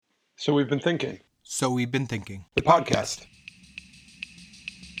So we've been thinking. So we've been thinking. The podcast.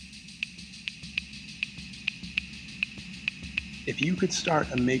 If you could start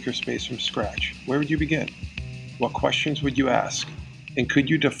a makerspace from scratch, where would you begin? What questions would you ask? And could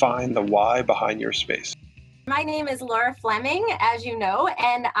you define the why behind your space? My name is Laura Fleming, as you know,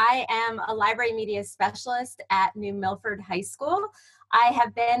 and I am a library media specialist at New Milford High School. I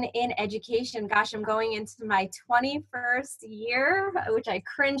have been in education, I'm going into my 21st year, which I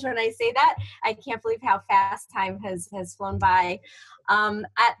cringe when I say that. I can't believe how fast time has flown by.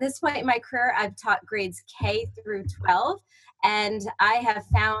 At this point in my career, I've taught grades K through 12, and I have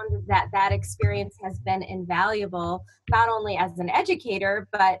found that experience has been invaluable, not only as an educator,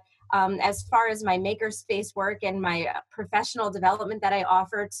 but as far as my makerspace work and my professional development that I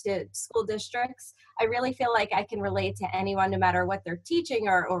offer to school districts. I really feel like I can relate to anyone, no matter what they're teaching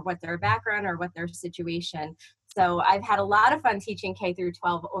or what their background or what their situation. So I've had a lot of fun teaching K through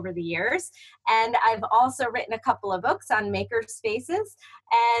 12 over the years. And I've also written a couple of books on maker spaces.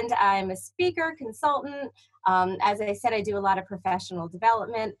 And I'm a speaker, consultant. As I said, I do a lot of professional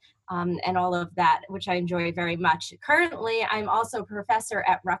development and all of that, which I enjoy very much. Currently, I'm also a professor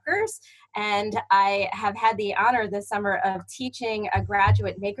at Rutgers, and I have had the honor this summer of teaching a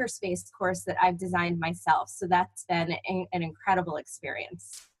graduate makerspace course that I've designed myself. So that's been an incredible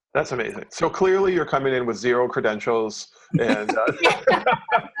experience. That's amazing. So clearly you're coming in with zero credentials. And I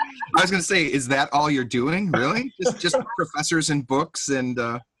was going to say, is that all you're doing, really? Just professors and books and...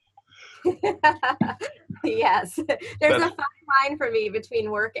 Yes, there's a fine line for me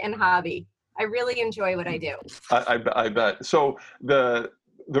between work and hobby. I really enjoy what I do. I bet. So the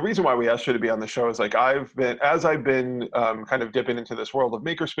reason why we asked you to be on the show is like I've been kind of dipping into this world of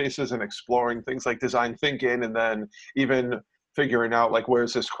makerspaces and exploring things like design thinking, and then even figuring out like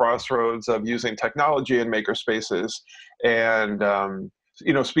where's this crossroads of using technology in makerspaces, and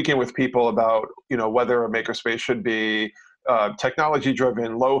speaking with people about whether a makerspace should be technology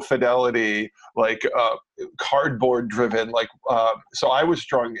driven, low fidelity, like cardboard driven, so I was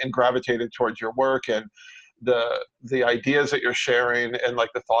drawn and gravitated towards your work and the ideas that you're sharing and like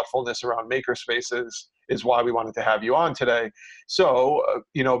the thoughtfulness around makerspaces is why we wanted to have you on today. So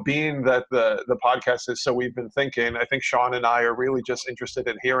being that the podcast is So We've Been Thinking, I think Sean and I are really just interested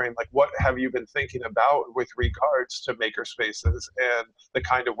in hearing like what have you been thinking about with regards to makerspaces and the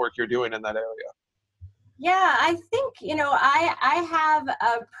kind of work you're doing in that area. Yeah, I think, I have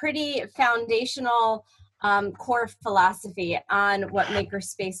a pretty foundational core philosophy on what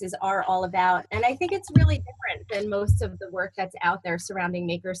makerspaces are all about. And I think it's really different than most of the work that's out there surrounding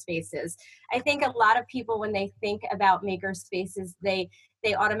makerspaces. I think a lot of people, when they think about makerspaces, they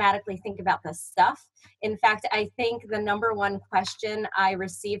automatically think about the stuff. In fact, I think the number one question I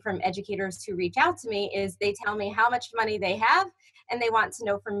receive from educators who reach out to me is they tell me how much money they have and they want to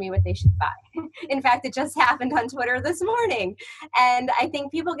know from me what they should buy. In fact, it just happened on Twitter this morning. And I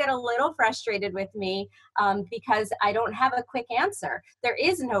think people get a little frustrated with me because I don't have a quick answer. There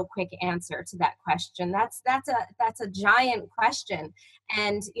is no quick answer to that question. That's a giant question.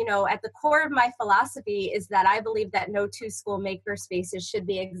 And, at the core of my philosophy is that I believe that no two school makerspaces should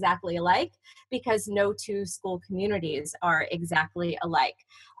be exactly alike because no two school communities are exactly alike.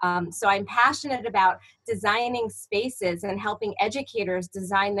 So I'm passionate about designing spaces and helping educators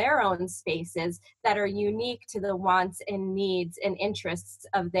design their own spaces that are unique to the wants and needs and interests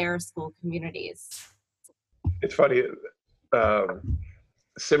of their school communities. It's funny.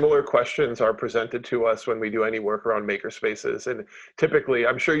 Similar questions are presented to us when we do any work around makerspaces. And typically,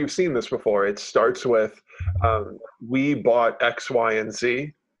 I'm sure you've seen this before, it starts with, we bought X, Y, and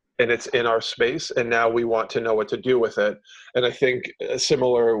Z, and it's in our space, and now we want to know what to do with it. And I think a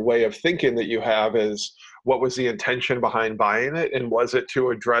similar way of thinking that you have is, what was the intention behind buying it? And was it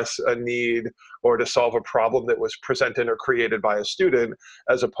to address a need or to solve a problem that was presented or created by a student,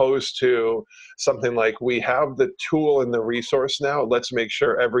 as opposed to something like, we have the tool and the resource now, let's make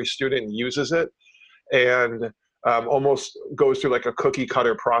sure every student uses it, and almost goes through like a cookie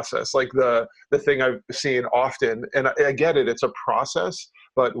cutter process. Like the thing I've seen often, and I get it, it's a process,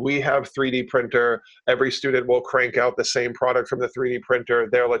 but we have 3D printer, every student will crank out the same product from the 3D printer.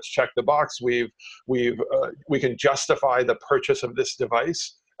 There, let's check the box. We can justify the purchase of this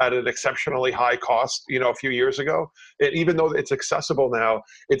device at an exceptionally high cost, a few years ago. Even though it's accessible now,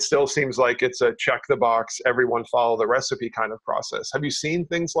 it still seems like it's a check the box, everyone follow the recipe kind of process. Have you seen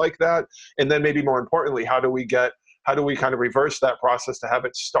things like that? And then maybe more importantly, how do we kind of reverse that process to have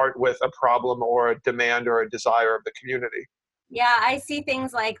it start with a problem or a demand or a desire of the community? Yeah, I see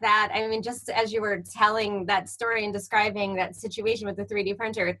things like that. I mean, just as you were telling that story and describing that situation with the 3D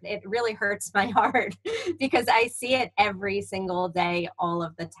printer, it really hurts my heart because I see it every single day, all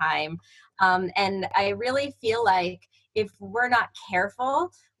of the time. And I really feel like if we're not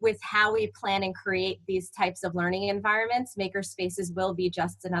careful with how we plan and create these types of learning environments, maker spaces will be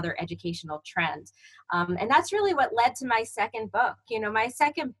just another educational trend. And that's really what led to my second book. You know, my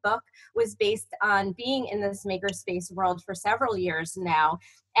second book was based on being in this makerspace world for several years now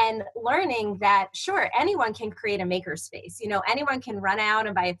and learning that, sure, anyone can create a makerspace. You know, anyone can run out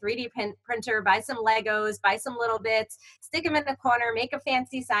and buy a 3D printer, buy some Legos, buy some little bits, stick them in the corner, make a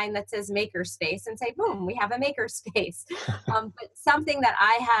fancy sign that says makerspace and say, boom, we have a makerspace. But something that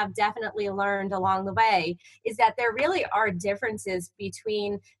I have definitely learned along the way is that there really are differences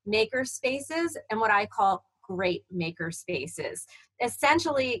between maker spaces and what I call great maker spaces.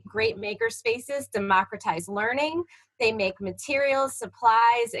 Essentially, great maker spaces democratize learning. They make materials,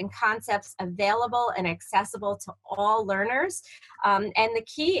 supplies, and concepts available and accessible to all learners. And the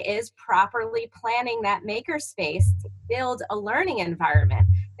key is properly planning that maker space to build a learning environment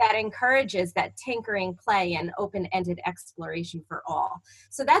that encourages that tinkering, play, and open-ended exploration for all.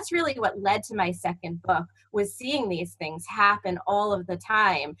 So that's really what led to my second book, was seeing these things happen all of the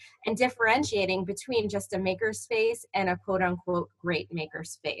time and differentiating between just a makerspace and a quote-unquote great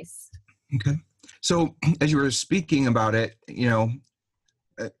makerspace. Okay. So as you were speaking about it,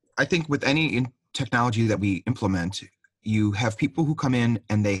 I think with any technology that we implement, you have people who come in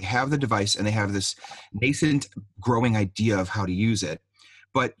and they have the device and they have this nascent growing idea of how to use it,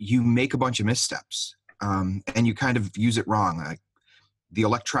 but you make a bunch of missteps and you kind of use it wrong. Like the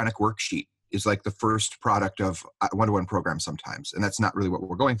electronic worksheet is like the first product of a one-to-one program sometimes, and that's not really what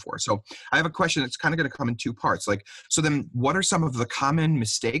we're going for. So I have a question that's kind of going to come in two parts. Like, so then what are some of the common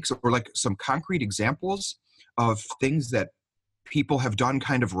mistakes or like some concrete examples of things that people have done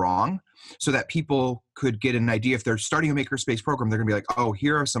kind of wrong so that people could get an idea if they're starting a makerspace program, they're going to be like, oh,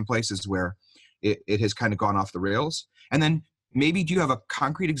 here are some places where it has kind of gone off the rails. And then maybe do you have a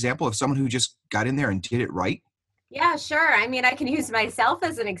concrete example of someone who just got in there and did it right? Yeah, sure. I mean, I can use myself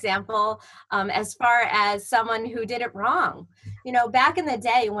as an example as far as someone who did it wrong. You know, back in the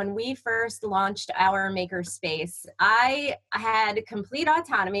day when we first launched our makerspace, I had complete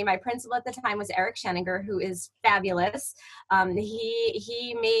autonomy. My principal at the time was Eric Scheninger, who is fabulous.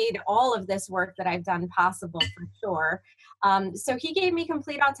 He made all of this work that I've done possible for sure. So he gave me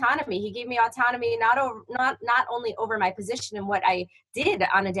complete autonomy. He gave me autonomy not only over my position and what I did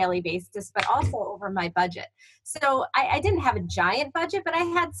on a daily basis, but also over my budget. So I didn't have a giant budget, but I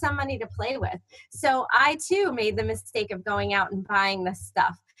had some money to play with. So I too made the mistake of going out and buying this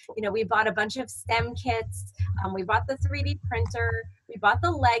stuff. You know, we bought a bunch of STEM kits. We bought the 3D printer. We bought the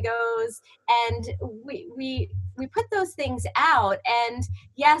Legos, and we put those things out. And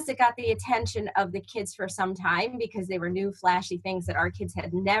yes, it got the attention of the kids for some time because they were new, flashy things that our kids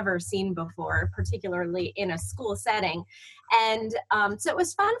had never seen before, particularly in a school setting. And so it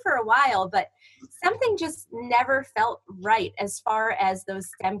was fun for a while, but something just never felt right as far as those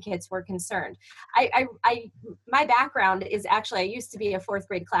STEM kits were concerned. My background is actually, I used to be a 4th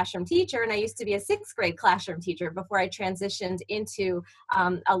grade classroom teacher, and I used to be a 6th grade classroom teacher before I transitioned into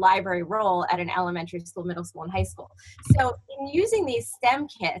a library role at an elementary school, middle school, and high school. So in using these STEM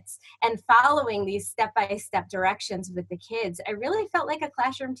kits and following these step-by-step directions with the kids, I really felt like a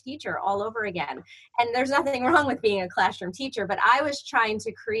classroom teacher all over again. And there's nothing wrong with being a classroom teacher, but I was trying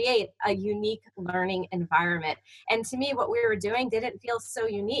to create a unique learning environment. And to me, what we were doing didn't feel so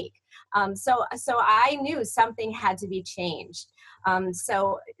unique. So I knew something had to be changed.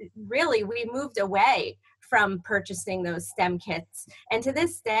 So really, we moved away from purchasing those STEM kits. And to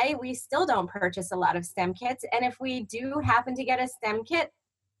this day, we still don't purchase a lot of STEM kits. And if we do happen to get a STEM kit,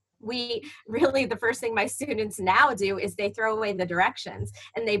 the first thing my students now do is they throw away the directions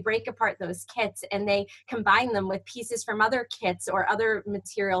and they break apart those kits and they combine them with pieces from other kits or other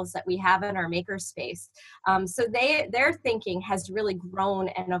materials that we have in our makerspace. So their thinking has really grown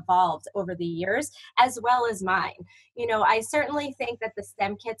and evolved over the years, as well as mine. You know, I certainly think that the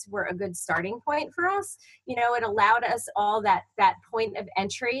STEM kits were a good starting point for us. You know, it allowed us all that point of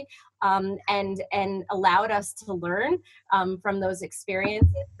entry and allowed us to learn from those experiences.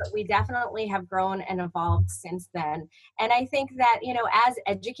 But we definitely have grown and evolved since then. And I think that, you know, as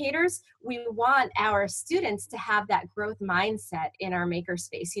educators, we want our students to have that growth mindset in our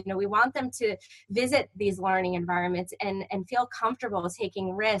makerspace. You know, we want them to visit these learning environments and feel comfortable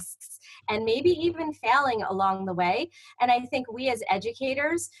taking risks and maybe even failing along the way. And I think we as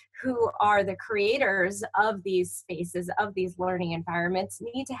educators who are the creators of these spaces, of these learning environments,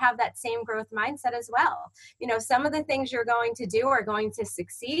 need to have that same growth mindset as well. You know, some of the things you're going to do are going to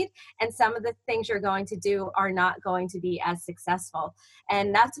succeed, and some of the things you're going to do are not going to be as successful.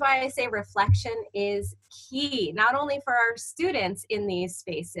 And that's why I say reflection is key, not only for our students in these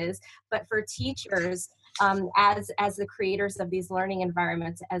spaces, but for teachers as the creators of these learning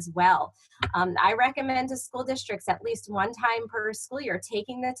environments as well. I recommend to school districts at least one time per school year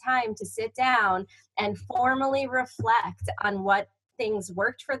taking the time to sit down and formally reflect on what things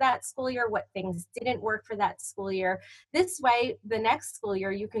worked for that school year, what things didn't work for that school year. This way, the next school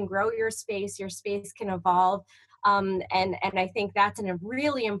year, you can grow your space can evolve. And I think that's a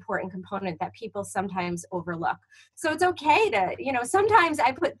really important component that people sometimes overlook. So it's okay to, you know, sometimes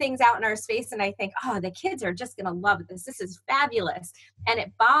I put things out in our space and I think, oh, the kids are just going to love this. This is fabulous. And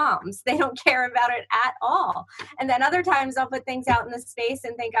it bombs. They don't care about it at all. And then other times I'll put things out in the space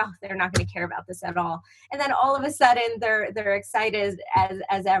and think, oh, they're not going to care about this at all. And then all of a sudden they're excited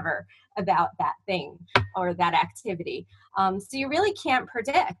as ever about that thing or that activity. So you really can't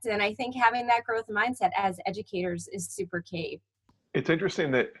predict. And I think having that growth mindset as educators is super key. It's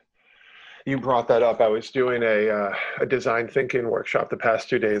interesting that you brought that up. I was doing a design thinking workshop the past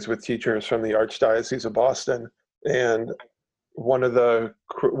 2 days with teachers from the Archdiocese of Boston. And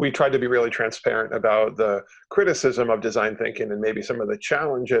we tried to be really transparent about the criticism of design thinking and maybe some of the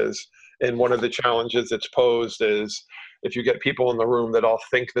challenges. And one of the challenges that's posed is if you get people in the room that all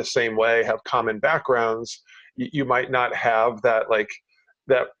think the same way, have common backgrounds, you might not have that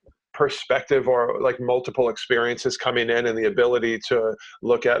perspective or like multiple experiences coming in and the ability to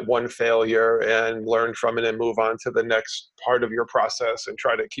look at one failure and learn from it and move on to the next part of your process and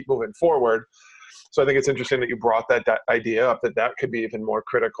try to keep moving forward. So I think it's interesting that you brought that idea up, that could be even more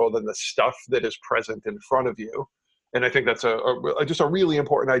critical than the stuff that is present in front of you. And I think that's just a really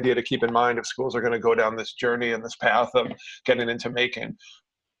important idea to keep in mind if schools are going to go down this journey and this path of getting into making.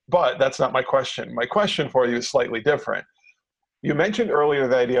 But that's not my question. My question for you is slightly different. You mentioned earlier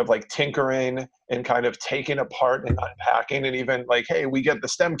the idea of like tinkering and kind of taking apart and unpacking, and even like, hey, we get the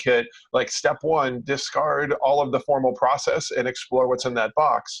STEM kit, like step one, discard all of the formal process and explore what's in that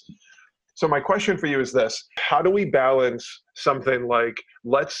box. So my question for you is this: how do we balance something like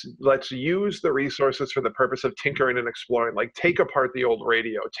let's use the resources for the purpose of tinkering and exploring, like take apart the old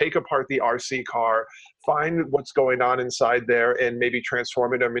radio, take apart the RC car, find what's going on inside there and maybe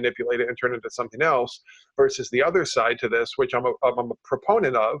transform it or manipulate it and turn it into something else, versus the other side to this, which I'm a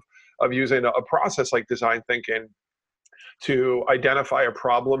proponent of using a process like design thinking to identify a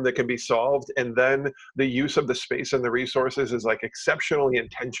problem that can be solved, and then the use of the space and the resources is like exceptionally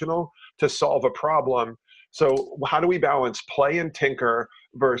intentional to solve a problem. So how do we balance play and tinker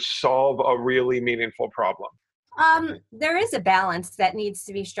versus solve a really meaningful problem? There is a balance that needs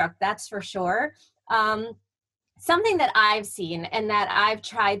to be struck, that's for sure. Something that I've seen and that I've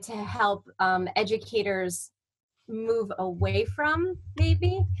tried to help educators move away from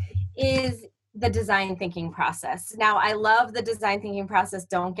maybe is the design thinking process. Now, I love the design thinking process,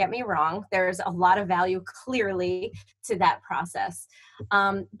 don't get me wrong. There's a lot of value clearly to that process.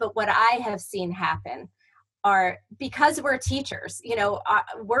 But what I have seen happen are, because we're teachers, you know,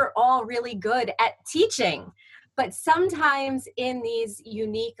 we're all really good at teaching. But sometimes in these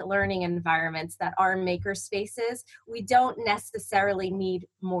unique learning environments that are maker spaces, we don't necessarily need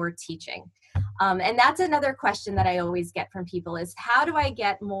more teaching. And that's another question that I always get from people is, how do I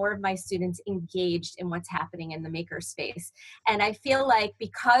get more of my students engaged in what's happening in the maker space? And I feel like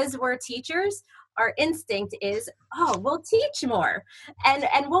because we're teachers, our instinct is, oh, we'll teach more and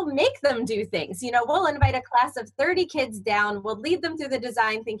we'll make them do things. You know, we'll invite a class of 30 kids down, we'll lead them through the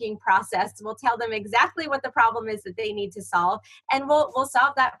design thinking process, we'll tell them exactly what the problem is that they need to solve, and we'll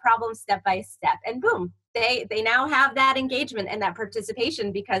solve that problem step by step. And boom, they now have that engagement and that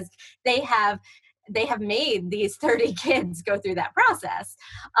participation because they have made these 30 kids go through that process.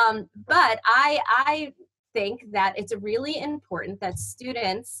 But I think that it's really important that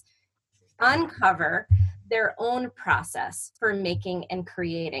students uncover their own process for making and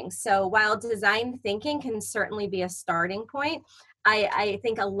creating. So while design thinking can certainly be a starting point, I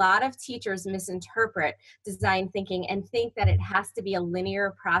think a lot of teachers misinterpret design thinking and think that it has to be a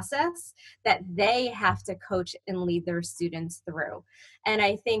linear process that they have to coach and lead their students through. And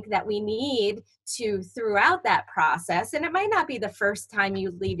I think that we need to, throughout that process, and it might not be the first time you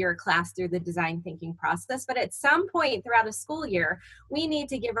lead your class through the design thinking process, but at some point throughout a school year, we need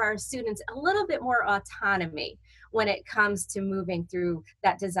to give our students a little bit more autonomy when it comes to moving through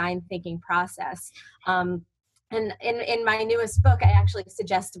that design thinking process. And in my newest book, I actually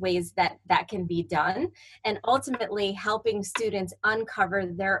suggest ways that that can be done, and ultimately helping students uncover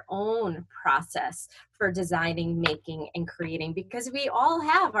their own process for designing, making, and creating, because we all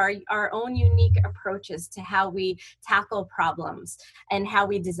have our own unique approaches to how we tackle problems and how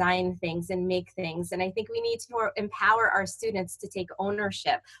we design things and make things. And I think we need to empower our students to take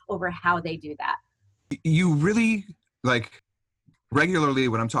ownership over how they do that. You really, like, regularly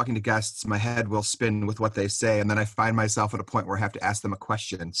when I'm talking to guests, my head will spin with what they say, and then I find myself at a point where I have to ask them a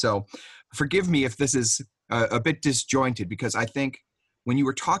question. So forgive me if this is a bit disjointed, because I think when you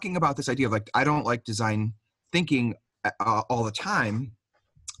were talking about this idea of, like, I don't like design thinking all the time,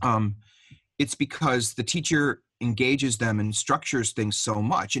 it's because the teacher engages them and structures things so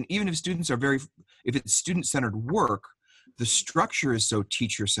much. And even if if it's student-centered work, the structure is so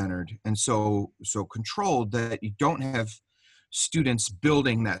teacher-centered and so controlled that you don't have students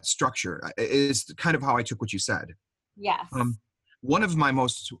building that structure. Is kind of how I took what you said. Yes. One of my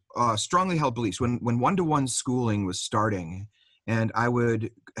most strongly held beliefs when one-to-one schooling was starting, and I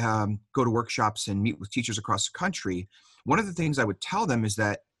would go to workshops and meet with teachers across the country, one of the things I would tell them is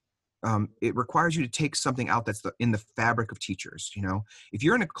that it requires you to take something out that's in the fabric of teachers. You know, if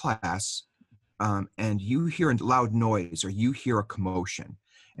you're in a class and you hear a loud noise or you hear a commotion,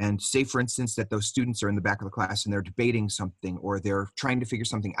 and say, for instance, that those students are in the back of the class and they're debating something or they're trying to figure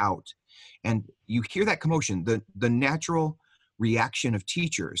something out, and you hear that commotion, the natural reaction of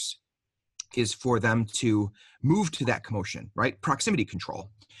teachers is for them to move to that commotion, right? Proximity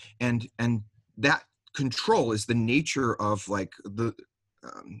control. And that control is the nature of, like,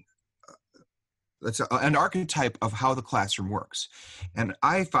 that's an archetype of how the classroom works. And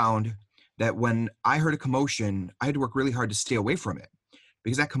I found that when I heard a commotion, I had to work really hard to stay away from it,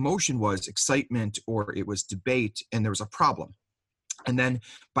 because that commotion was excitement or it was debate and there was a problem. And then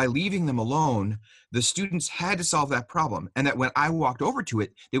by leaving them alone, the students had to solve that problem. And that when I walked over to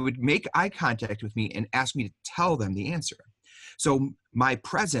it, they would make eye contact with me and ask me to tell them the answer. So my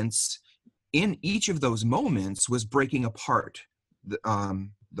presence in each of those moments was breaking apart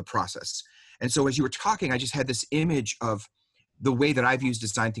the process. And so as you were talking, I just had this image of the way that I've used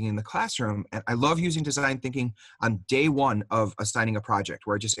design thinking in the classroom. And I love using design thinking on day one of assigning a project,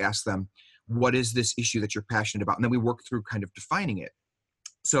 where I just ask them, what is this issue that you're passionate about? And then we work through kind of defining it.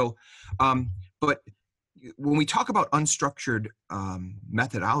 So, but when we talk about unstructured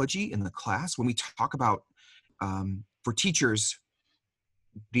methodology in the class, when we talk about, for teachers,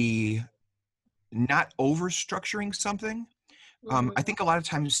 the not over-structuring something, I think a lot of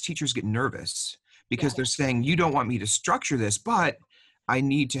times teachers get nervous because they're saying, you don't want me to structure this, but I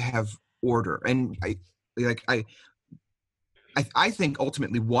need to have order. And I think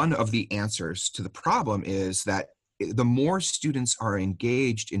ultimately one of the answers to the problem is that the more students are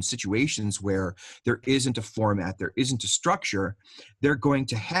engaged in situations where there isn't a format, there isn't a structure, they're going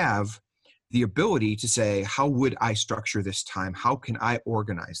to have the ability to say, how would I structure this time? How can I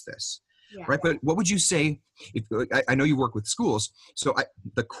organize this? Yeah. Right. But what would you say if, I know you work with schools, so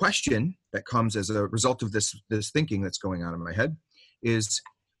the question that comes as a result of this thinking that's going on in my head is,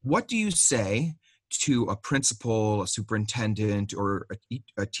 what do you say to a principal, a superintendent, or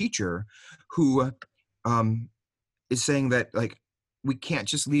a teacher who is saying that, like, we can't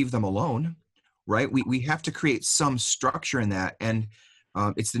just leave them alone, right? We have to create some structure in that. And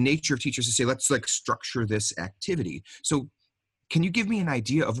it's the nature of teachers to say, let's structure this activity. So can you give me an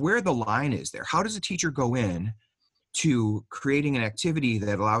idea of where the line is there? How does a teacher go in to creating an activity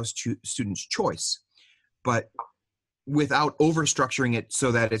that allows students choice, but without over-structuring it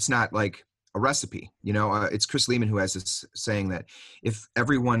so that it's not like a recipe? You know, it's Chris Lehman who has this saying that if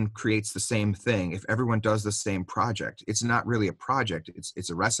everyone creates the same thing, if everyone does the same project, it's not really a project, it's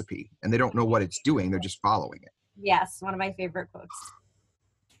a recipe, and they don't know what it's doing, they're just following it. Yes, one of my favorite quotes.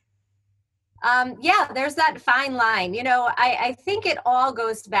 Yeah, there's that fine line. You know, I think it all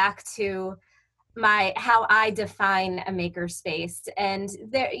goes back to how I define a makerspace. And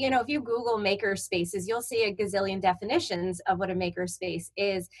there, you know, if you Google makerspaces, you'll see a gazillion definitions of what a makerspace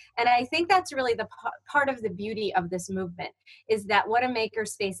is. And I think that's really the part of the beauty of this movement, is that what a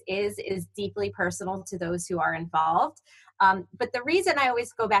makerspace is deeply personal to those who are involved. But the reason I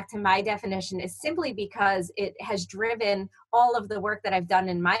always go back to my definition is simply because it has driven all of the work that I've done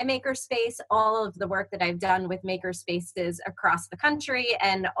in my makerspace, all of the work that I've done with makerspaces across the country,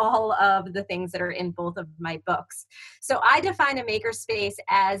 and all of the things that are in both of my books. So I define a makerspace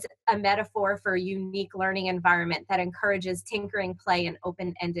as a metaphor for a unique learning environment that encourages tinkering, play, and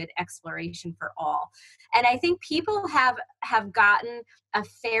open-ended exploration for all. And I think people have gotten a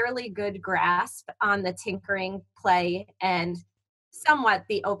fairly good grasp on the tinkering, play, and somewhat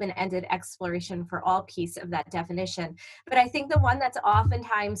the open-ended exploration for all piece of that definition. But I think the one that's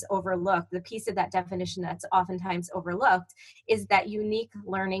oftentimes overlooked, the piece of that definition that's oftentimes overlooked, is that unique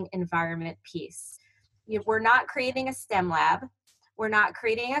learning environment piece. We're not creating a STEM lab. We're not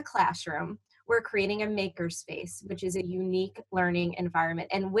creating a classroom. We're creating a makerspace, which is a unique learning environment.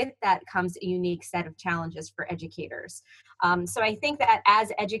 And with that comes a unique set of challenges for educators. So I think that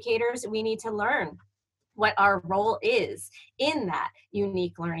as educators, we need to learn what our role is in that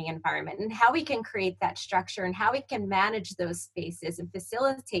unique learning environment and how we can create that structure and how we can manage those spaces and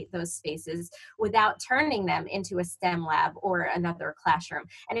facilitate those spaces without turning them into a STEM lab or another classroom.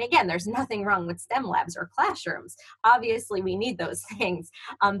 And again, there's nothing wrong with STEM labs or classrooms. Obviously, we need those things,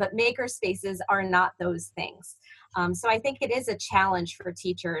 but maker spaces are not those things. So I think it is a challenge for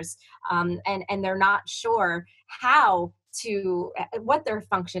teachers, and they're not sure how to, what their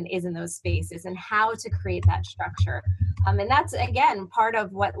function is in those spaces and how to create that structure. And that's, again, part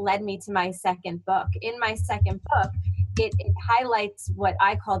of what led me to my second book. In my second book, it highlights what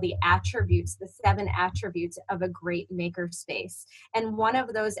I call the attributes, the 7 attributes of a great makerspace. And one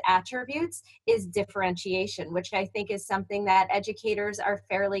of those attributes is differentiation, which I think is something that educators are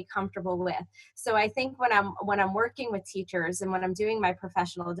fairly comfortable with. So I think when I'm working with teachers and when I'm doing my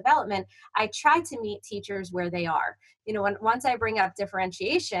professional development, I try to meet teachers where they are. You know, once I bring up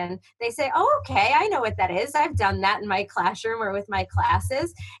differentiation, they say, "Oh, okay, I know what that is. I've done that in my classroom or with my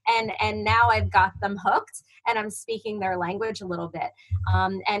classes, and now I've got them hooked, and I'm speaking their language a little bit."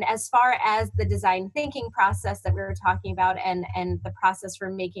 And as far as the design thinking process that we were talking about, and the process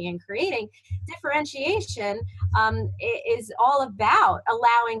for making and creating, differentiation is all about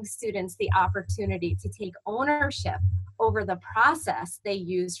allowing students the opportunity to take ownership over the process they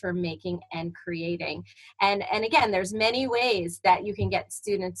use for making and creating. And again, there's many ways that you can get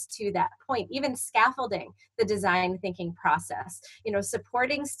students to that point, even scaffolding the design thinking process, you know,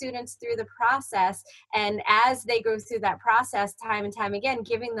 supporting students through the process. And as they go through that process time and time again,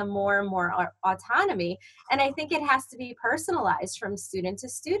 giving them more and more autonomy. And I think it has to be personalized from student to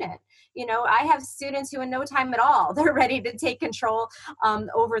student. You know, I have students who in no time at all, they're ready to take control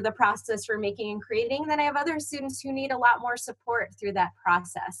over the process for making and creating. Then I have other students who need a lot more support through that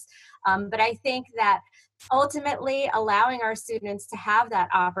process. But I think that ultimately allowing our students to have that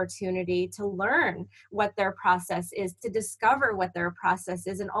opportunity to learn what their process is, to discover what their process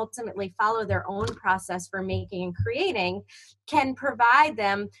is, and ultimately follow their own process for making and creating can provide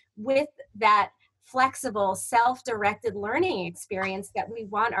them with that flexible, self-directed learning experience that we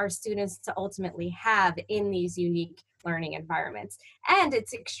want our students to ultimately have in these unique learning environments. And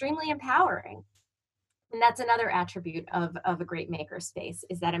it's extremely empowering. And that's another attribute of a great makerspace,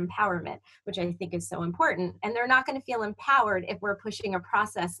 is that empowerment, which I think is so important. And they're not going to feel empowered if we're pushing a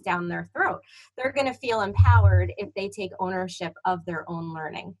process down their throat. They're going to feel empowered if they take ownership of their own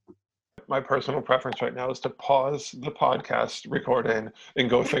learning. My personal preference right now is to pause the podcast recording and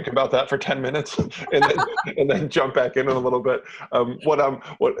go think about that for 10 minutes and then jump back in a little bit. The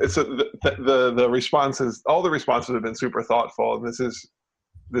responses, all the responses have been super thoughtful, and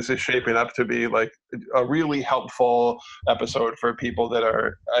this is shaping up to be like a really helpful episode for people that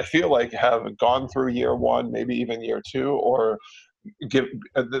are, I feel like, have gone through year 1, maybe even year 2, or give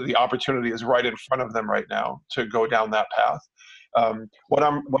the opportunity is right in front of them right now to go down that path. What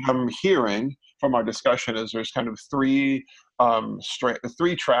I'm hearing from our discussion is there's kind of three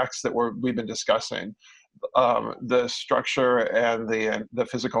tracks that we've been discussing: the structure and the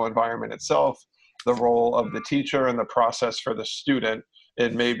physical environment itself, the role of the teacher, and the process for the student,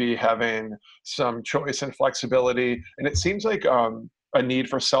 and maybe having some choice and flexibility. And it seems like a need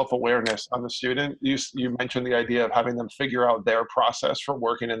for self-awareness on the student. You mentioned the idea of having them figure out their process for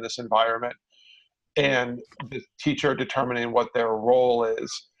working in this environment, and the teacher determining what their role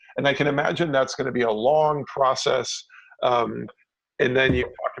is. And I can imagine that's going to be a long process. And then you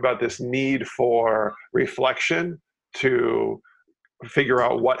talked about this need for reflection to figure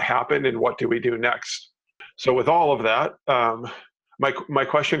out what happened and what do we do next. So with all of that, my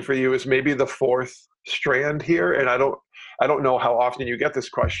question for you is maybe the fourth strand here, and I don't know how often you get this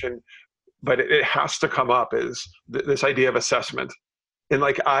question, but it has to come up, is this idea of assessment. And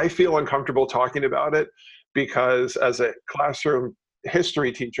like, I feel uncomfortable talking about it because as a classroom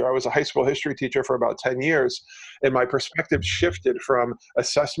history teacher, I was a high school history teacher for about 10 years, and my perspective shifted from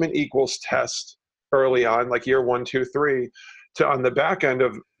assessment equals test early on, like year 1, 2, 3, to on the back end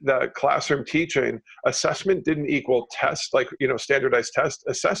of the classroom teaching, assessment didn't equal test, like, you know, standardized test.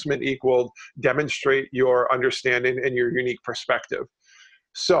 Assessment equaled demonstrate your understanding and your unique perspective.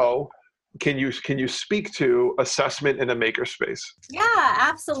 So can you speak to assessment in a makerspace? Yeah,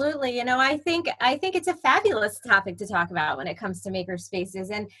 absolutely. I think it's a fabulous topic to talk about when it comes to maker spaces.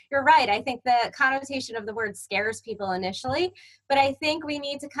 And you're right. I think the connotation of the word scares people initially, but I think we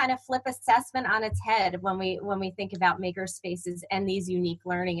need to kind of flip assessment on its head when we think about maker spaces and these unique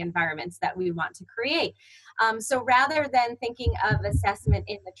learning environments that we want to create. So rather than thinking of assessment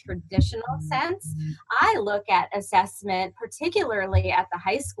in the traditional sense, I look at assessment particularly at the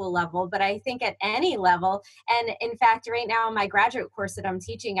high school level, but I think at any level. And in fact, right now in my graduate course that I'm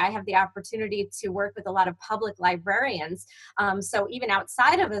teaching, I have the opportunity to work with a lot of public librarians. So even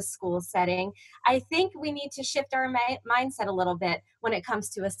outside of a school setting, I think we need to shift our mindset a little bit when it comes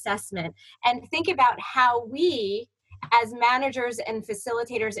to assessment and think about how we, as managers and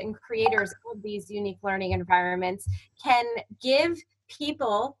facilitators and creators of these unique learning environments, can give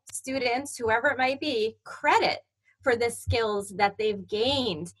people, students, whoever it might be, credit for the skills that they've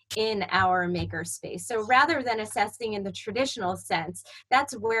gained in our makerspace. So rather than assessing in the traditional sense,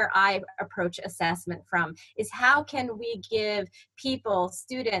 that's where I approach assessment from, is how can we give people,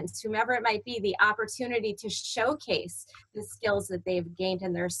 students, whomever it might be, the opportunity to showcase the skills that they've gained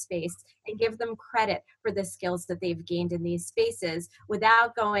in their space and give them credit for the skills that they've gained in these spaces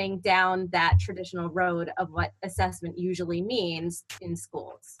without going down that traditional road of what assessment usually means in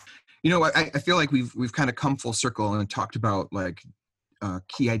schools. I feel like we've kind of come full circle and talked about like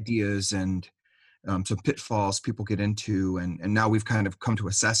key ideas and some pitfalls people get into, and now we've kind of come to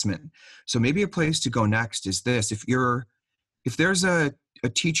assessment. So maybe a place to go next is this: if there's a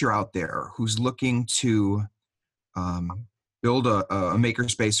teacher out there who's looking to build a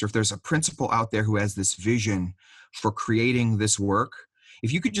makerspace, or if there's a principal out there who has this vision for creating this work,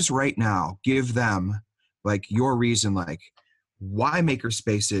 if you could just right now give them like your reason, like why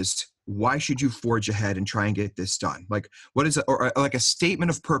makerspaces, why should you forge ahead and try and get this done? Like, what is it, or like a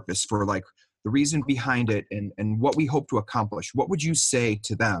statement of purpose for like the reason behind it and what we hope to accomplish? What would you say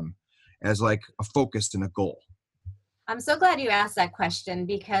to them as like a focus and a goal? I'm so glad you asked that question,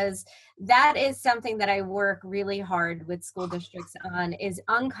 because that is something that I work really hard with school districts on, is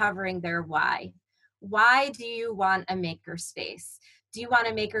uncovering their why. Why do you want a makerspace? Do you want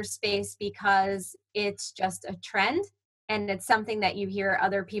a makerspace because it's just a trend and it's something that you hear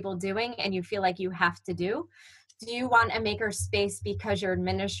other people doing and you feel like you have to do? Do you want a makerspace because your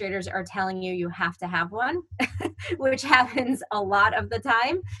administrators are telling you have to have one, which happens a lot of the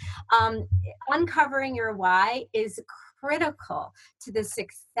time? Uncovering your why is critical to the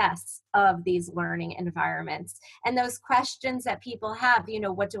success of these learning environments. And those questions that people have,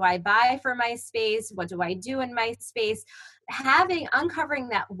 what do I buy for my space? What do I do in my space? Uncovering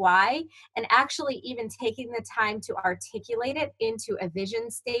that why, and actually even taking the time to articulate it into a vision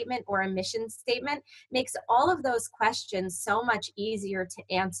statement or a mission statement, makes all of those questions so much easier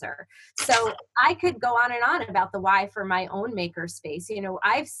to answer. So I could go on and on about the why for my own makerspace.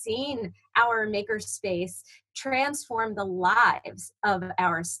 I've seen our makerspace transform the lives of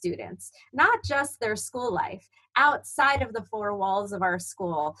our students, not just their school life. Outside of the four walls of our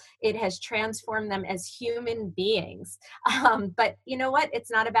school, it has transformed them as human beings. But you know what?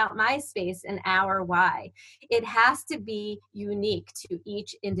 It's not about my space and our why. It has to be unique to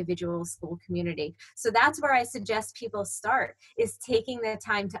each individual school community. So that's where I suggest people start, is taking the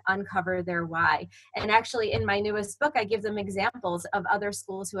time to uncover their why. And actually, in my newest book, I give them examples of other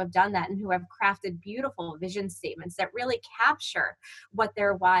schools who have done that and who have crafted beautiful vision statements that really capture what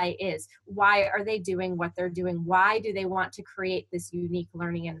their why is. Why are they doing what they're doing? Why do they want to create this unique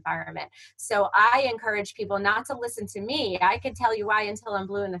learning environment? So I encourage people not to listen to me. I can tell you why until I'm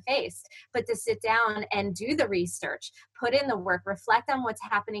blue in the face, but to sit down and do the research, put in the work, reflect on what's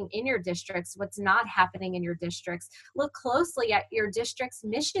happening in your districts, what's not happening in your districts. Look closely at your district's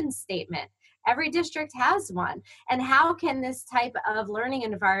mission statement. Every district has one. And how can this type of learning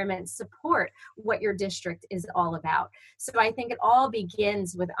environment support what your district is all about? So I think it all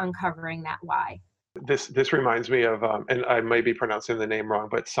begins with uncovering that why. This reminds me of, and I may be pronouncing the name wrong,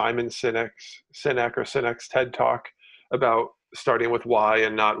 but Simon Sinek's TED Talk about starting with why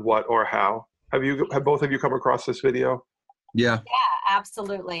and not what or how. Have both of you come across this video? Yeah. Yeah,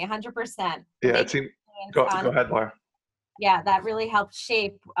 absolutely, 100%. Yeah, go ahead, Laura. Yeah, that really helped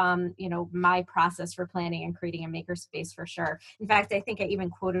shape, my process for planning and creating a makerspace for sure. In fact, I think I even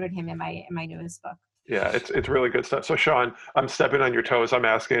quoted him in my newest book. Yeah, it's really good stuff. So Sean, I'm stepping on your toes. I'm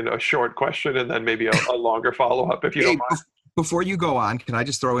asking a short question and then maybe a longer follow-up if you don't mind. Before you go on, can I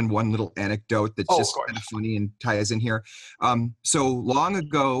just throw in one little anecdote that's just kind of funny and ties in here? So long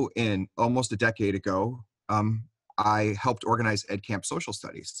ago, almost a decade ago, I helped organize EdCamp Social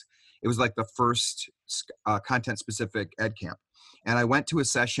Studies. It was like the first content specific ed camp. And I went to a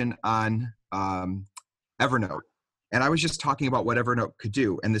session on Evernote. And I was just talking about what Evernote could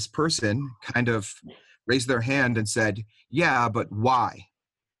do. And this person kind of raised their hand and said, yeah, but why?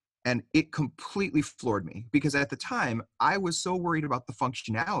 And it completely floored me, because at the time I was so worried about the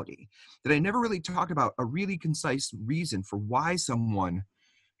functionality that I never really talked about a really concise reason for why someone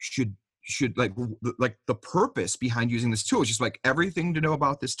should like the purpose behind using this tool. It's just like everything to know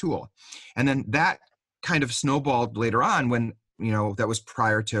about this tool. And then that kind of snowballed later on when, that was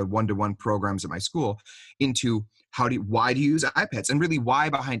prior to one-to-one programs at my school, into why do you use iPads, and really why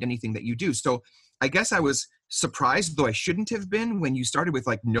behind anything that you do. So I guess I was surprised, though I shouldn't have been, when you started with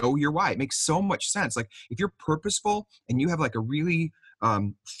like, know your why. It makes so much sense. Like if you're purposeful and you have like a really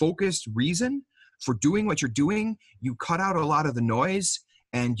focused reason for doing what you're doing, you cut out a lot of the noise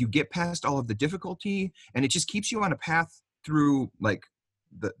and you get past all of the difficulty, and it just keeps you on a path through like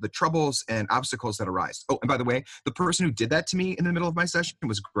the troubles and obstacles that arise. Oh, and by the way, the person who did that to me in the middle of my session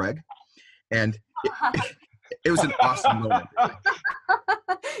was Greg. And it was an awesome moment.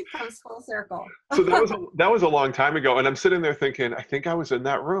 Comes full circle. So that was a long time ago, and I'm sitting there thinking, I think I was in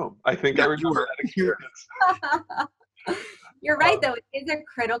that room. I think I remember that experience. You're right, though. It is a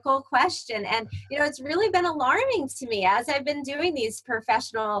critical question. And, it's really been alarming to me as I've been doing these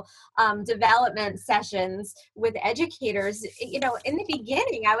professional development sessions with educators. In the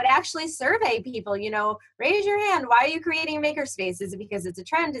beginning, I would actually survey people, raise your hand. Why are you creating a makerspace? Is it because it's a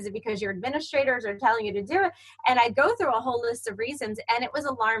trend? Is it because your administrators are telling you to do it? And I'd go through a whole list of reasons. And it was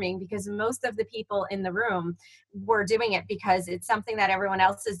alarming because most of the people in the room were doing it because it's something that everyone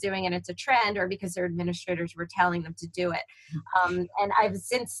else is doing and it's a trend, or because their administrators were telling them to do it. And I've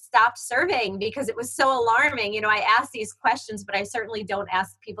since stopped surveying because it was so alarming. I ask these questions, but I certainly don't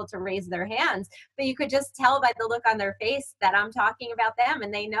ask people to raise their hands. But you could just tell by the look on their face that I'm talking about them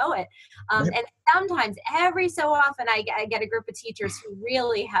and they know it. And sometimes, every so often, I get a group of teachers who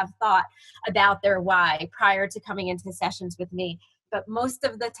really have thought about their why prior to coming into sessions with me. But most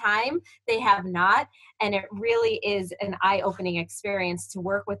of the time they have not. And it really is an eye-opening experience to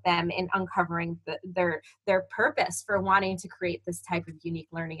work with them in uncovering their purpose for wanting to create this type of unique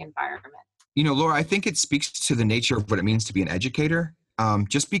learning environment. Laura, I think it speaks to the nature of what it means to be an educator.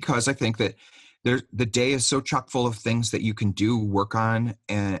 Just because I think that the day is so chock full of things that you can do, work on,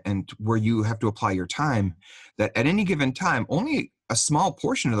 and where you have to apply your time, that at any given time, only a small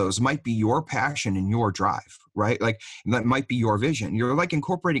portion of those might be your passion and your drive, right? Like that might be your vision. You're like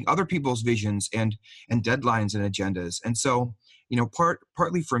incorporating other people's visions and deadlines and agendas. And so,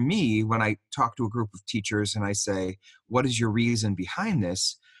 partly for me, when I talk to a group of teachers and I say, what is your reason behind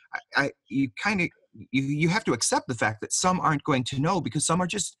this? You have to accept the fact that some aren't going to know, because some are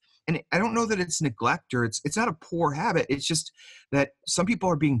just, and I don't know that it's neglect or it's not a poor habit. It's just that some people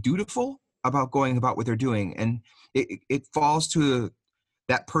are being dutiful about going about what they're doing. And it falls to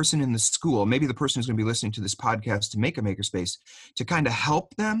that person in the school, maybe the person who's going to be listening to this podcast to make a makerspace, to kind of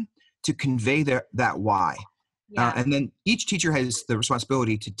help them to convey that why. Yeah. And then each teacher has the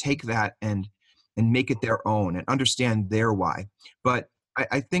responsibility to take that and make it their own and understand their why. But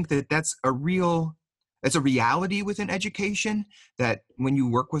I think that's a reality within education, that when you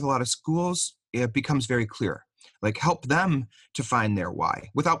work with a lot of schools, it becomes very clear. Like help them to find their why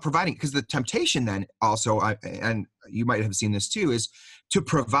without providing, because the temptation then also, and you might have seen this too, is to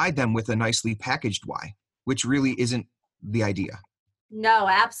provide them with a nicely packaged why, which really isn't the idea. No,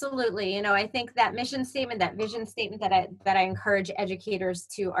 absolutely. I think that mission statement, that vision statement that I encourage educators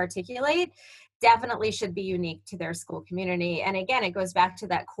to articulate definitely should be unique to their school community. And again, it goes back to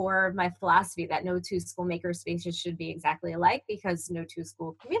that core of my philosophy that no two school makerspaces should be exactly alike, because no two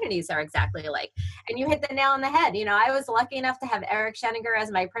school communities are exactly alike. And you hit the nail on the head. I was lucky enough to have Eric Scheninger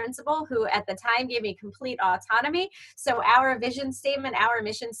as my principal, who at the time gave me complete autonomy. So our vision statement, our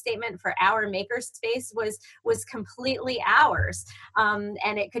mission statement for our makerspace was completely ours. And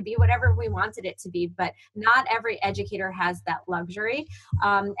it could be whatever we wanted it to be, but not every educator has that luxury.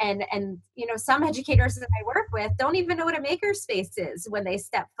 And some educators that I work with don't even know what a makerspace is when they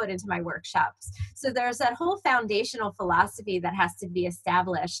step foot into my workshops. So there's that whole foundational philosophy that has to be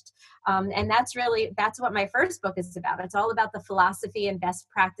established. And that's what my first book is about. It's all about the philosophy and best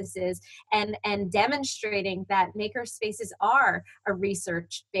practices and demonstrating that makerspaces are a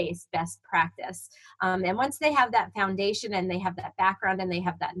research-based best practice. And once they have that foundation and they have that background and they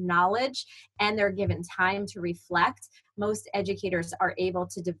have that knowledge and they're given time to reflect, most educators are able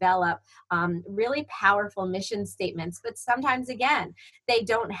to develop really powerful mission statements, but sometimes, again, they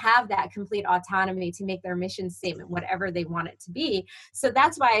don't have that complete autonomy to make their mission statement whatever they want it to be. So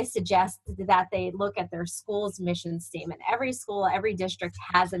that's why I suggest that they look at their school's mission statement. Every school, every district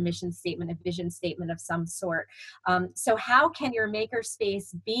has a mission statement, a vision statement of some sort. So how can your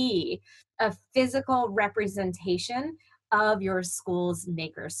makerspace be a physical representation of your school's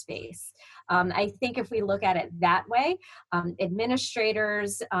makerspace? I think if we look at it that way,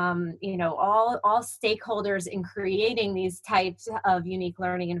 administrators, all stakeholders in creating these types of unique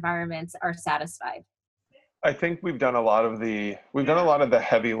learning environments are satisfied. I think we've done a lot of the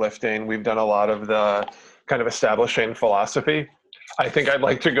heavy lifting. We've done a lot of the kind of establishing philosophy. I think I'd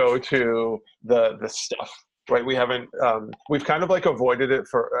like to go to the stuff, right? We've kind of like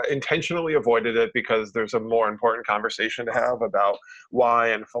intentionally avoided it because there's a more important conversation to have about why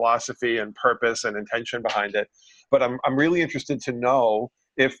and philosophy and purpose and intention behind it. But I'm really interested to know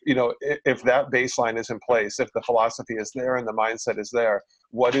if that baseline is in place, if the philosophy is there and the mindset is there,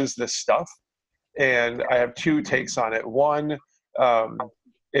 what is this stuff? And I have two takes on it. One,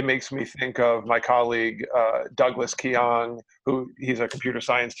 it makes me think of my colleague, Douglas Keong, he's a computer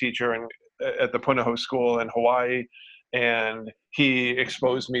science teacher at the Punahou School in Hawaii. And he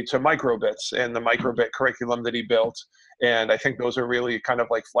exposed me to microbits and the microbit curriculum that he built. And I think those are really kind of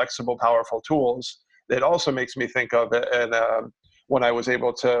like flexible, powerful tools. It also makes me think of it. And when I was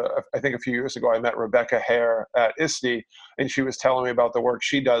able to, I think a few years ago, I met Rebecca Hare at ISTE, and she was telling me about the work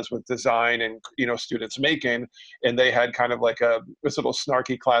she does with design and students making, and they had kind of like this little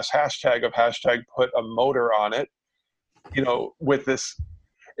snarky class hashtag of put a motor on it, with this,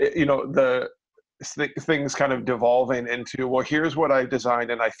 the things kind of devolving into, well, here's what I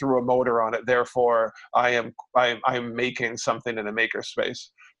designed and I threw a motor on it, therefore I'm making something in a makerspace.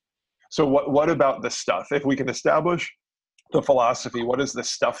 So what about the stuff? If we can establish the philosophy, what is the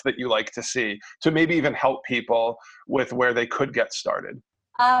stuff that you like to see to maybe even help people with where they could get started?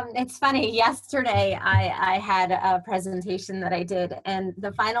 It's funny, yesterday I had a presentation that I did, and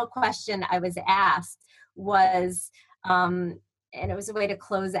the final question I was asked was, and it was a way to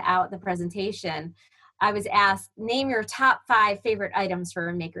close out the presentation, I was asked, name your top 5 favorite items for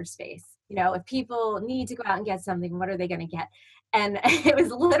a makerspace. If people need to go out and get something, what are they going to get? And it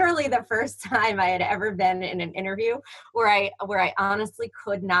was literally the first time I had ever been in an interview where I honestly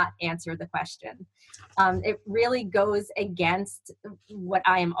could not answer the question. It really goes against what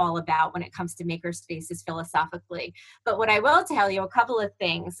I am all about when it comes to makerspaces philosophically. But what I will tell you, a couple of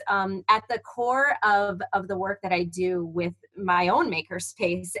things. At the core of the work that I do with my own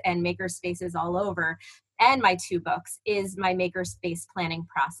makerspace and makerspaces all over, and my 2 books, is my makerspace planning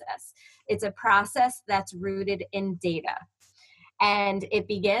process. It's a process that's rooted in data. And it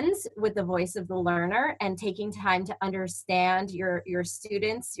begins with the voice of the learner and taking time to understand your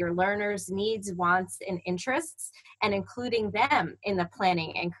students, your learners' needs, wants, and interests, and including them in the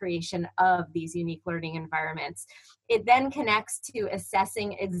planning and creation of these unique learning environments. It then connects to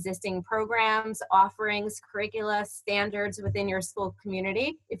assessing existing programs, offerings, curricula, standards within your school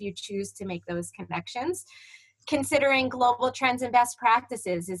community, if you choose to make those connections. Considering global trends and best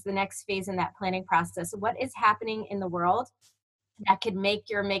practices is the next phase in that planning process. What is happening in the world that could make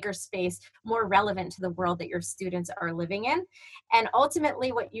your makerspace more relevant to the world that your students are living in? And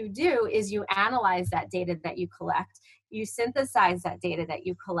ultimately what you do is you analyze that data that you collect, you synthesize that data that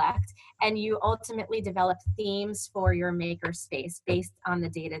you collect, and you ultimately develop themes for your makerspace based on the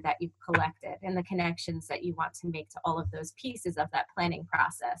data that you've collected and the connections that you want to make to all of those pieces of that planning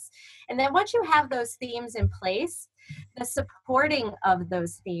process. And then once you have those themes in place, the supporting of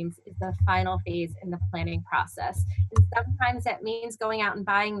those themes is the final phase in the planning process. And sometimes that means going out and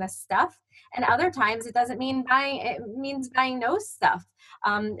buying the stuff, and other times it doesn't mean buying, it means buying no stuff.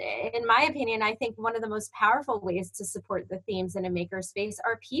 In my opinion, I think one of the most powerful ways to support the themes in a makerspace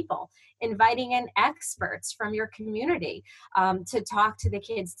are people, inviting in experts from your community to talk to the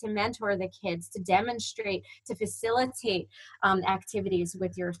kids, to mentor the kids, to demonstrate, to facilitate activities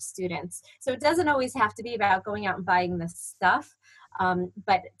with your students. So it doesn't always have to be about going out and buying the stuff.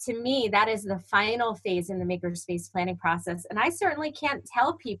 But to me, that is the final phase in the makerspace planning process. And I certainly can't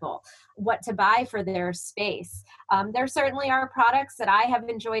tell people what to buy for their space. There certainly are products that I have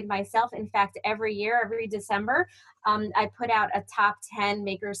enjoyed myself. In fact, every year, every December, I put out a top 10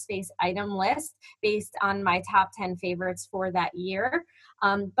 makerspace item list based on my top 10 favorites for that year.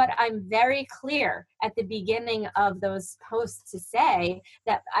 But I'm very clear at the beginning of those posts to say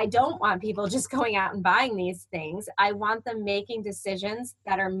that I don't want people just going out and buying these things. I want them making decisions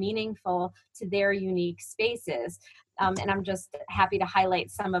that are meaningful to their unique spaces. And I'm just happy to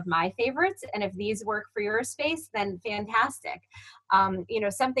highlight some of my favorites. And if these work for your space, then fantastic.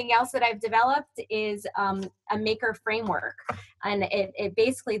 Something else that I've developed is a maker framework. And it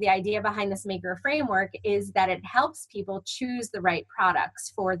basically, the idea behind this maker framework is that it helps people choose the right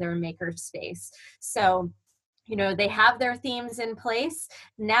products for their maker space. So they have their themes in place.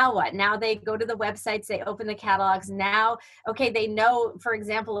 Now what? Now they go to the websites, they open the catalogs. Now, okay, they know, for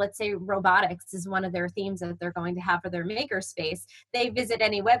example, let's say robotics is one of their themes that they're going to have for their makerspace. They visit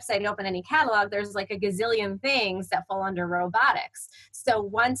any website, open any catalog, there's like a gazillion things that fall under robotics. So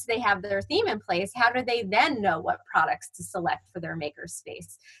once they have their theme in place, how do they then know what products to select for their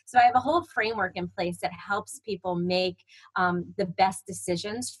makerspace? So I have a whole framework in place that helps people make the best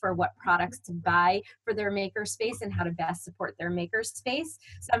decisions for what products to buy for their makerspace and how to best support their makerspace.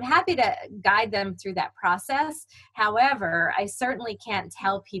 So I'm happy to guide them through that process. However, I certainly can't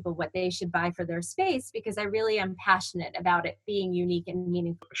tell people what they should buy for their space because I really am passionate about it being unique and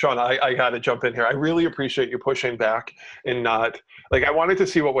meaningful. Sean, I got to jump in here. I really appreciate you pushing back and not, like, I wanted to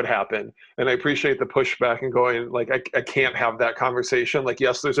see what would happen. And I appreciate the pushback and going, like, I can't have that conversation. Like,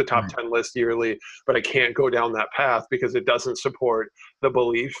 yes, there's a top 10 list yearly, but I can't go down that path because it doesn't support the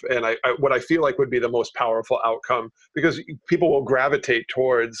belief. And what I feel like would be the most powerful outcome, because people will gravitate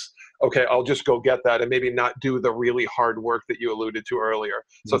towards, okay, I'll just go get that and maybe not do the really hard work that you alluded to earlier.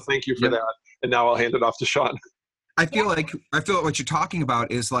 So thank you for that. And now I'll hand it off to Sean. I feel like what you're talking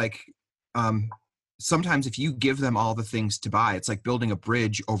about is like, sometimes if you give them all the things to buy, it's like building a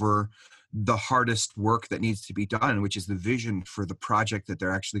bridge over the hardest work that needs to be done, which is the vision for the project that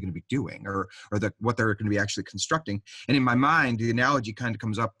they're actually going to be doing, or what they're going to be actually constructing. And in my mind, the analogy kind of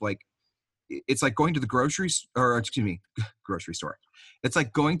comes up like, it's like going to the grocery store. It's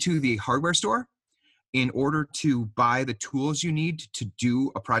like going to the hardware store in order to buy the tools you need to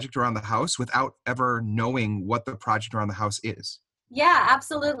do a project around the house without ever knowing what the project around the house is. Yeah,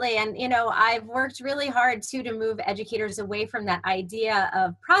 absolutely. And, I've worked really hard too to move educators away from that idea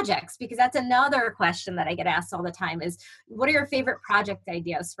of projects, because that's another question that I get asked all the time is, what are your favorite project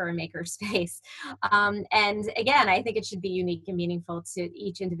ideas for a makerspace? And again, I think it should be unique and meaningful to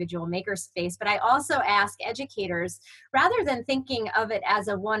each individual makerspace. But I also ask educators, rather than thinking of it as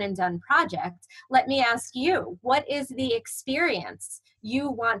a one and done project, let me ask you, what is the experience you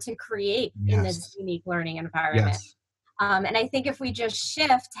want to create in this unique learning environment? Yes. And I think if we just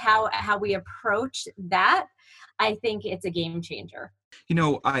shift how we approach that, I think it's a game changer.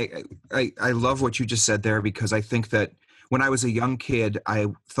 I love what you just said there, because I think that when I was a young kid, I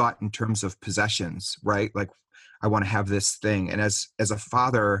thought in terms of possessions, right? Like, I want to have this thing. And as a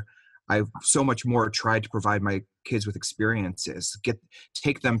father, I've so much more tried to provide my kids with experiences,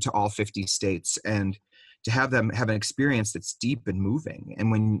 take them to all 50 states, and to have them have an experience that's deep and moving.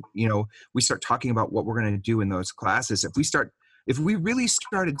 And when, we start talking about what we're going to do in those classes, if we really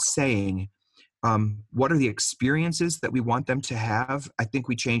started saying, what are the experiences that we want them to have, I think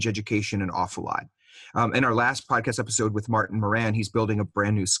we change education an awful lot. In our last podcast episode with Martin Moran, he's building a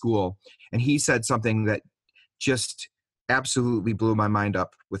brand new school. And he said something that just absolutely blew my mind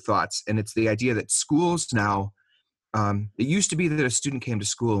up with thoughts. And it's the idea that schools now, it used to be that a student came to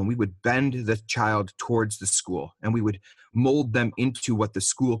school and we would bend the child towards the school and we would mold them into what the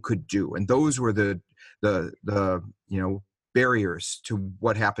school could do. And those were the barriers to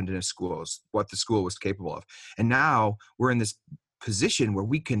what happened in a school, what the school was capable of. And now we're in this position where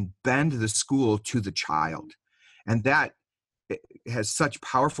we can bend the school to the child. And that has such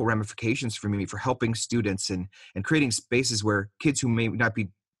powerful ramifications for me for helping students and creating spaces where kids who may not be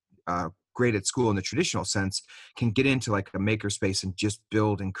great at school in the traditional sense can get into like a makerspace and just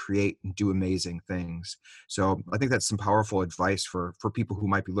build and create and do amazing things. So I think that's some powerful advice for people who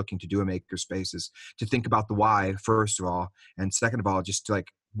might be looking to do a makerspace, is to think about the why, first of all, and second of all, just like,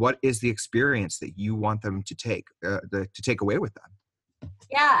 what is the experience that you want them to take away with them?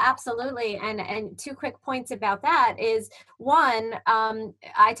 Yeah, absolutely. And two quick points about that is, one,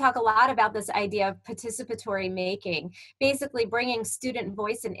 I talk a lot about this idea of participatory making, basically bringing student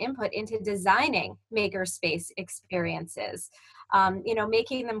voice and input into designing makerspace experiences.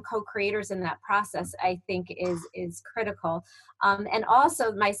 Making them co-creators in that process, I think is critical. And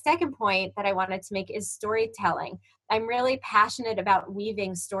also my second point that I wanted to make is storytelling. I'm really passionate about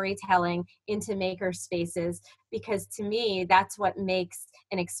weaving storytelling into maker spaces, because to me, that's what makes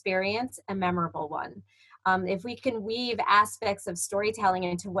an experience a memorable one. If we can weave aspects of storytelling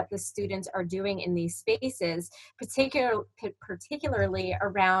into what the students are doing in these spaces, particularly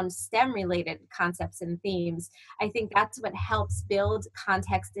around STEM-related concepts and themes, I think that's what helps build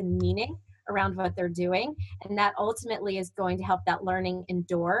context and meaning around what they're doing. And that ultimately is going to help that learning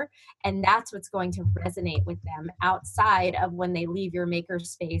endure. And that's what's going to resonate with them outside of when they leave your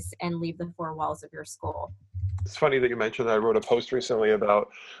makerspace and leave the four walls of your school. It's funny that you mentioned that. I wrote a post recently about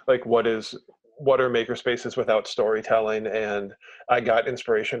like what are makerspaces without storytelling, and I got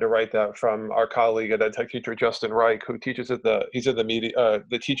inspiration to write that from our colleague, an ed tech teacher, Justin Reich, who teaches at he's in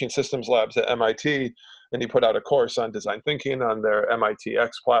the teaching systems labs at MIT, and he put out a course on design thinking on their MIT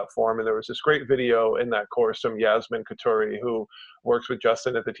X platform. And there was this great video in that course from Yasmin Katouri, who works with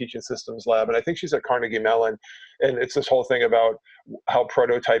Justin at the teaching systems lab, and I think she's at Carnegie Mellon. And it's this whole thing about how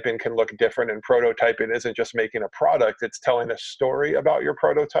prototyping can look different, and prototyping isn't just making a product, it's telling a story about your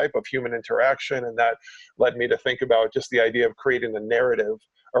prototype of human interaction. And that led me to think about just the idea of creating a narrative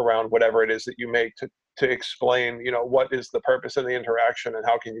around whatever it is that you make to explain, what is the purpose of the interaction and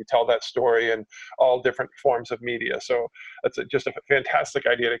how can you tell that story in all different forms of media. So that's just a fantastic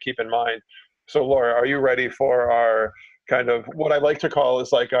idea to keep in mind. So Laura, are you ready for our kind of what I like to call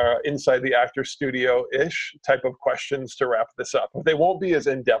is like our inside the actor studio-ish type of questions to wrap this up? They won't be as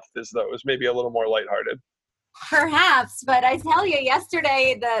in-depth as those, maybe a little more lighthearted. Perhaps, but I tell you,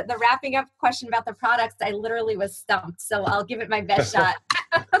 yesterday, the wrapping up question about the products, I literally was stumped. So I'll give it my best shot.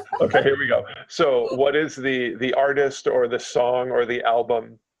 Okay, here we go. So what is the artist or the song or the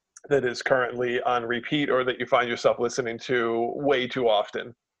album that is currently on repeat or that you find yourself listening to way too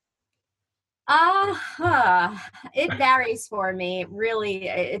often? It varies for me. Really,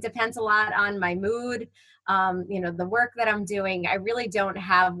 it depends a lot on my mood. The work that I'm doing. I really don't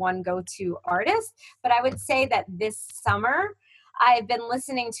have one go-to artist, but I would say that this summer I've been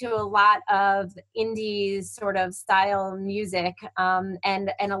listening to a lot of indie sort of style music,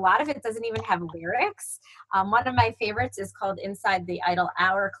 and a lot of it doesn't even have lyrics. One of my favorites is called Inside the Idle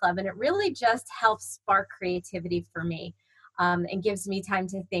Hour Club, and it really just helps spark creativity for me, and gives me time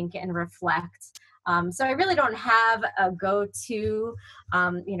to think and reflect. So I really don't have a go-to,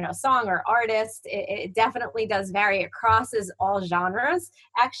 song or artist. It definitely does vary. It crosses all genres.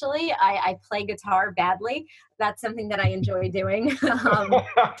 Actually, I play guitar badly. That's something that I enjoy doing. But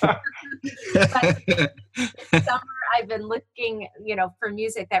this summer, I've been looking, for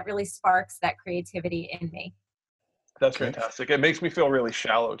music that really sparks that creativity in me. That's fantastic. It makes me feel really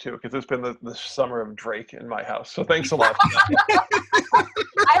shallow too, because it's been the summer of Drake in my house. So thanks a lot for that.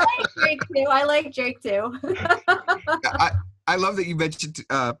 I like Drake too. I love that you mentioned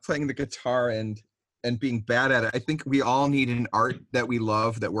playing the guitar and being bad at it. I think we all need an art that we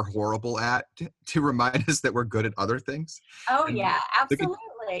love that we're horrible at to remind us that we're good at other things. Oh, and yeah,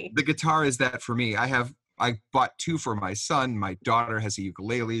 absolutely. The guitar is that for me. I bought 2 for my son. My daughter has a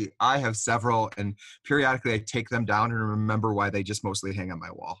ukulele. I have several, and periodically I take them down and remember why they just mostly hang on my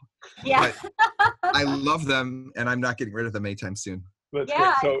wall. Yeah. But I love them, and I'm not getting rid of them anytime soon. That's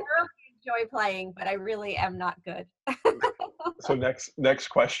yeah, great. So, I thoroughly enjoy playing, but I really am not good. So next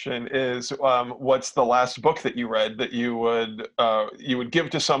question is, what's the last book that you read that you would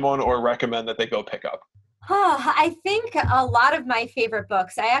give to someone or recommend that they go pick up? I think a lot of my favorite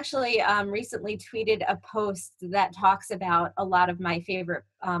books. I actually recently tweeted a post that talks about a lot of my favorite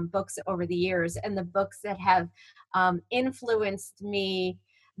books over the years, and the books that have influenced me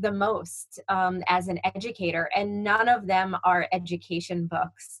the most as an educator, and none of them are education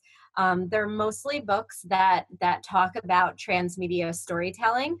books. They're mostly books that talk about transmedia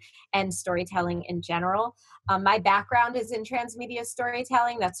storytelling and storytelling in general. My background is in transmedia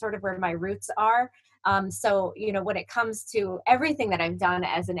storytelling. That's sort of where my roots are. So, when it comes to everything that I've done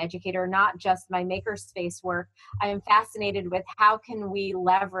as an educator, not just my makerspace work, I am fascinated with how can we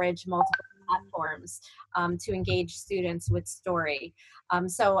leverage multiple platforms to engage students with story.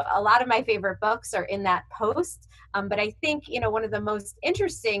 So a lot of my favorite books are in that post. But I think, one of the most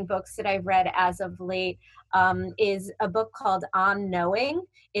interesting books that I've read as of late is a book called On Knowing.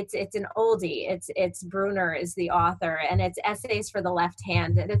 It's an oldie. It's Bruner is the author, and it's Essays for the Left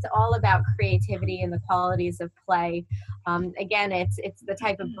Hand, and it's all about creativity and the qualities of play. Again, it's the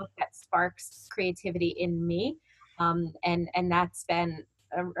type of book that sparks creativity in me, and that's been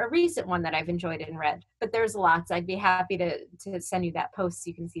a recent one that I've enjoyed and read. But there's lots. I'd be happy to send you that post so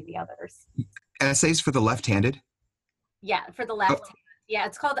you can see the others. Essays for the Left-Handed? Yeah, for the left hand. Yeah,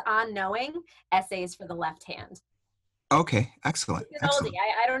 it's called On Knowing, Essays for the Left Hand. Okay, excellent. It's an oldie.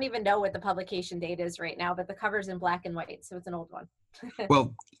 I don't even know what the publication date is right now, but the cover's in black and white, so it's an old one.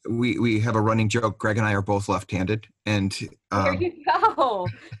 Well, we have a running joke. Greg and I are both left-handed, and there you go.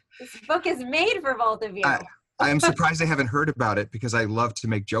 This book is made for both of you. I am surprised I haven't heard about it, because I love to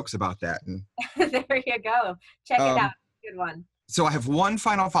make jokes about that. And there you go. Check it out. Good one. So I have one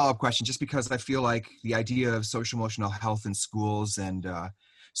final follow-up question, just because I feel like the idea of social emotional health in schools and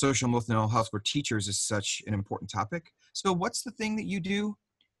social emotional health for teachers is such an important topic. So what's the thing that you do,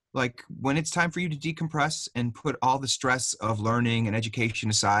 like when it's time for you to decompress and put all the stress of learning and education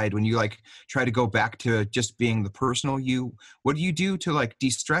aside, when you like try to go back to just being the personal you, what do you do to like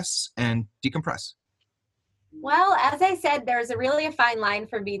de-stress and decompress? Well, as I said, there's a really a fine line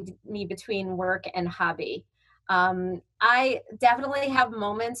for me between work and hobby. I definitely have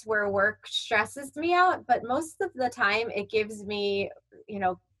moments where work stresses me out, but most of the time it gives me, you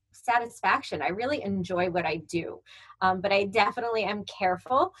know, satisfaction. I really enjoy what I do. But I definitely am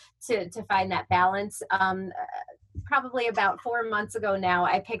careful to find that balance. Probably about 4 months ago now,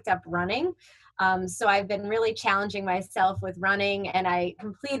 I picked up running. So I've been really challenging myself with running, and I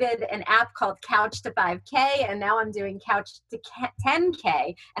completed an app called Couch to 5K, and now I'm doing Couch to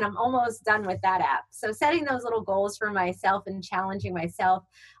 10K, and I'm almost done with that app. So setting those little goals for myself and challenging myself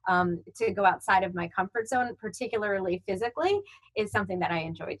to go outside of my comfort zone, particularly physically, is something that I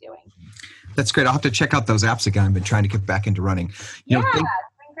enjoy doing. That's great. I'll have to check out those apps again. I've been trying to get back into running. Yeah, it's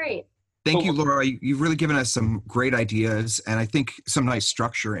been great. Thank you, Laura. You've really given us some great ideas and I think some nice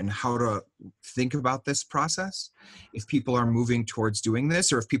structure in how to think about this process. If people are moving towards doing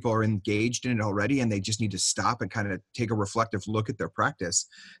this, or if people are engaged in it already and they just need to stop and kind of take a reflective look at their practice,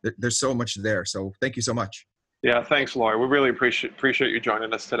 there's so much there. So thank you so much. Yeah, thanks, Laura. We really appreciate you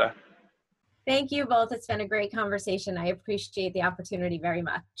joining us today. Thank you both. It's been a great conversation. I appreciate the opportunity very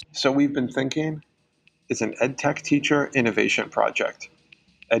much. So We've Been Thinking is an EdTech teacher innovation project.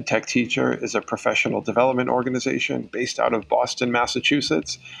 EdTech Teacher is a professional development organization based out of Boston,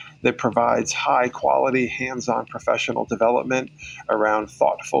 Massachusetts, that provides high-quality, hands-on professional development around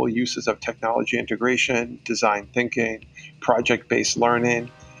thoughtful uses of technology integration, design thinking, project-based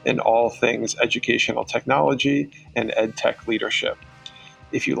learning, and all things educational technology and EdTech leadership.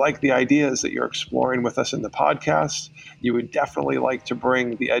 If you like the ideas that you're exploring with us in the podcast, you would definitely like to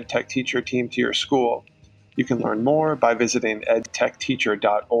bring the EdTech Teacher team to your school. You can learn more by visiting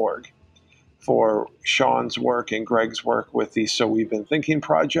edtechteacher.org. For Sean's work and Greg's work with the So We've Been Thinking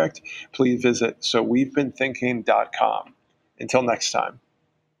project, please visit sowe'vebeenthinking.com. Until next time.